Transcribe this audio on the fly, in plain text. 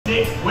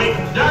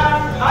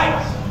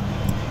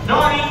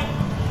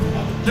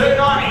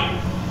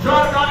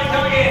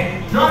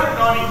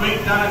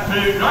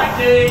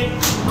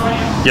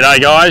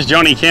G'day guys,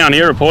 Jonny Cowan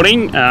here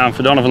reporting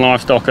for Donovan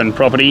Livestock and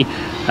Property.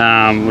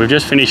 We've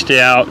just finished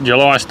our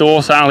July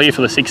store sale here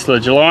for the 6th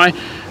of July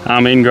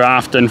in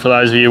Grafton, for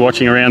those of you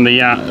watching around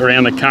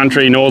the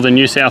country, northern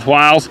New South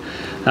Wales.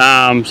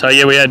 So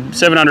yeah, we had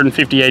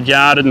 750 head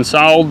yarded and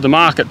sold. The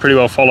market pretty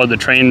well followed the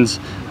trends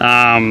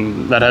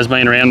that has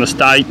been around the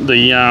state.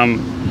 We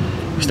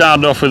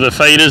started off with the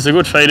feeders, the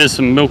good feeders,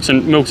 some milks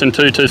and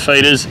 2-tooth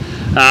feeders.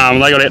 They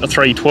got out to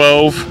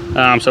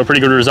 312, so a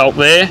pretty good result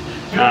there.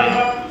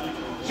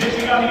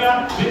 60 got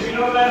here, 60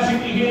 over there,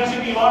 60 here,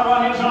 60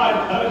 right hand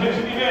side, over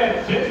 60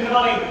 there, 60 the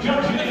money,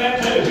 60 there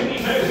too,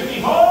 62,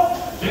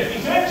 64,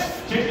 66,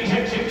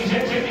 66,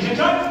 66, 66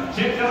 up,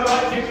 60 to the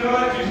right, 60 to the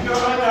right, 60 to the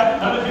right there,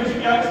 over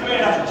 68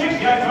 square,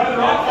 68 right to the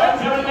right,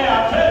 7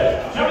 now,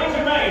 2,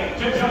 72 made,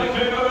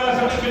 272 over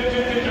there,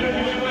 72,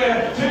 272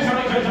 square,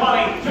 272 to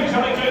money,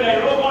 272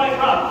 there, all money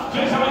front,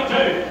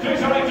 272,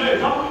 272,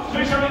 top,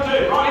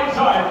 272, right hand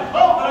side,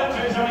 oh,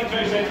 272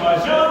 cents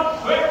by short,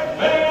 quick,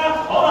 there,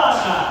 hold on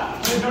now.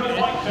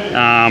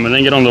 And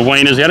then get on the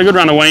weaners. We had a good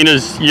run of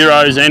weaners,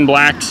 euros and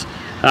blacks,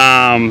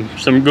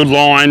 some good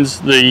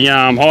lines. The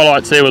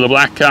highlights there were the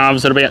black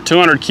calves at about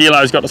 200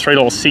 kilos, got to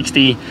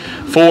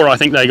 $3.64 I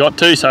think they got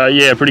to, so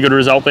yeah, pretty good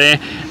result there.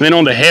 And then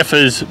on to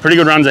heifers, pretty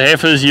good runs of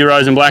heifers,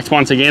 euros and blacks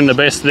once again. The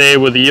best there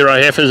were the euro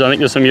heifers. I think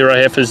there's some euro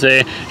heifers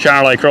there,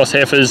 Charolais cross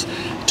heifers,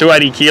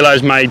 280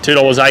 kilos made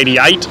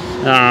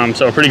 $2.88,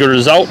 so a pretty good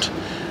result.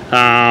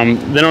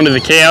 Then onto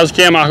the cows.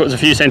 Cow market was a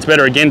few cents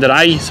better again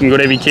today. Some good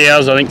heavy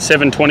cows, I think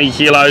 720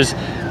 kilos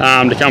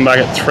to come back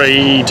at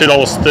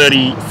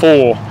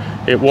 $2.34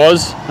 it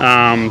was.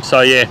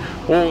 So yeah,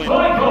 all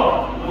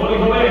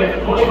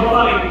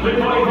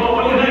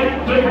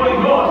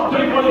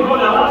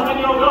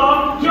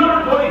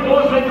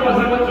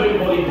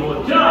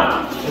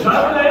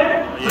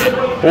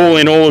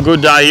in all a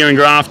good day here in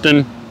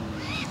Grafton.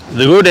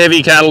 The good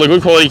heavy cattle, the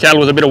good quality cattle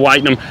with a bit of weight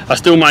in them are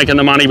still making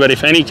the money, but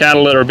if any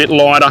cattle that are a bit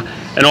lighter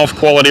and off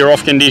quality or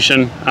off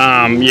condition,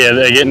 yeah,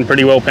 they're getting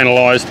pretty well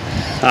penalised.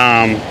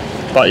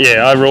 But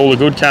yeah, overall the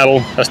good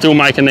cattle are still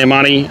making their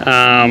money.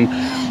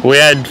 We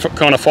had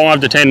kind of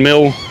 5 to 10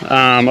 mil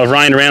of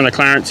rain around the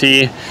Clarence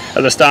here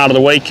at the start of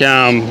the week.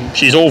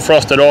 She's all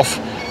frosted off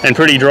and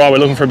pretty dry. We're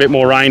looking for a bit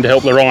more rain to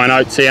help the rye and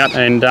oats out,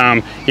 and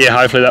yeah,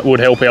 hopefully that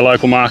would help our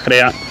local market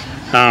out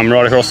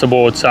right across the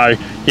board. So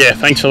yeah,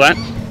 thanks for that.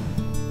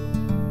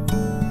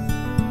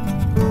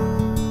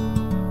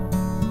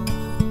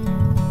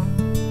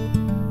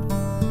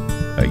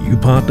 Are you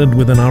partnered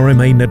with an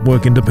RMA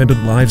Network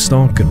independent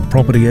livestock and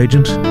property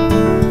agent?